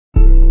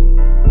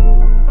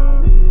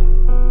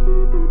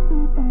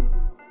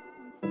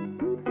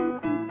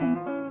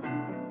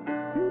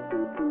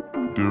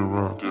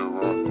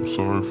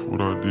sorry for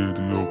what I did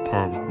to your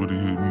pops, but he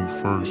hit me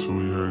first, so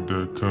he had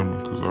that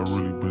coming, cause I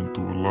really been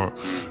through a lot.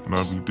 And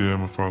I'd be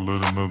damned if I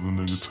let another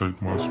nigga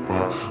take my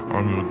spot.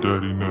 I'm your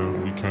daddy now,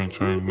 we can't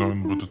change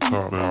nothing but the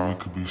top. Man, we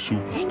could be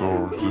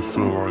superstars. It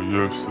feel like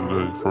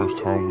yesterday,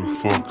 first time we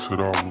fucked, said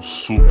I was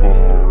super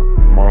hard.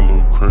 My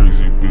little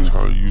crazy bitch,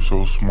 how you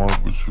so smart,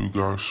 but you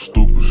got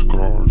stupid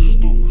scars.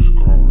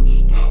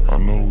 I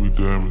know we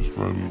damaged,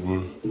 baby,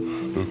 but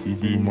if you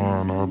be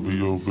mine, I'll be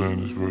your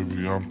bandage,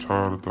 baby. I'm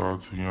tired of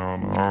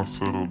Tatiana. I'll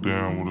settle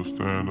down with a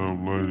stand-up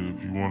lady.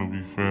 If you wanna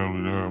be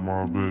family, then have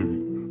my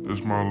baby.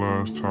 This my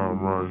last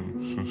time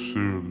writing,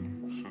 sincerely.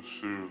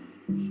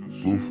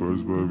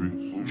 BlueFace, baby.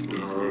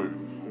 Hey,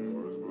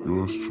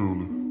 yours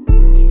truly.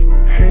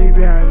 Hey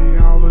daddy,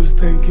 I was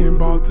thinking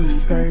about the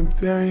same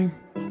thing.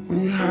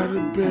 When you had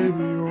a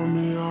baby on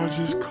me, I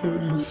just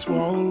couldn't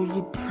swallow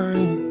the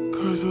pain.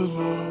 Cause the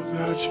love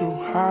that you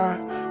had,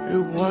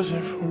 it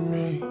wasn't for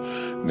me.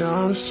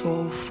 Now I'm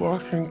so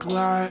fucking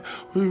glad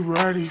we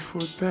ready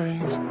for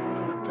things.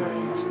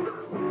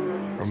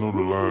 I know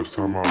the last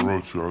time I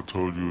wrote you, I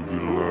told you it'd be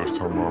the last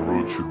time I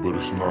wrote you, but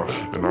it's not.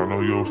 And I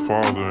know your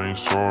father ain't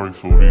sorry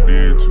for what he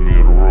did to me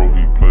or the role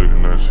he played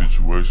in that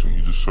situation.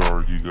 He just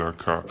sorry he got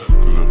caught.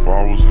 Cause if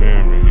I was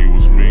him and he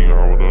was me,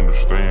 I would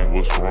understand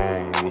what's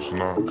wrong and what's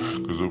not.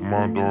 Cause if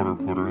my daughter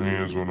put her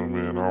hands on a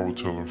man, I would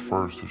tell her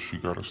first that she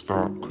gotta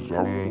stop. Cause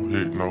I won't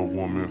hit no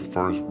woman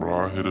first, but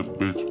I hit a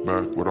bitch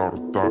back without a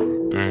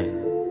thought.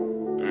 Damn.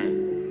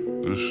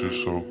 This shit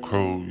so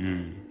cold,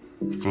 yeah.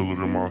 Feel it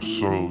in my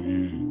soul,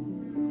 yeah.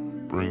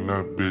 Bring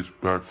that bitch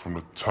back from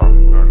the top.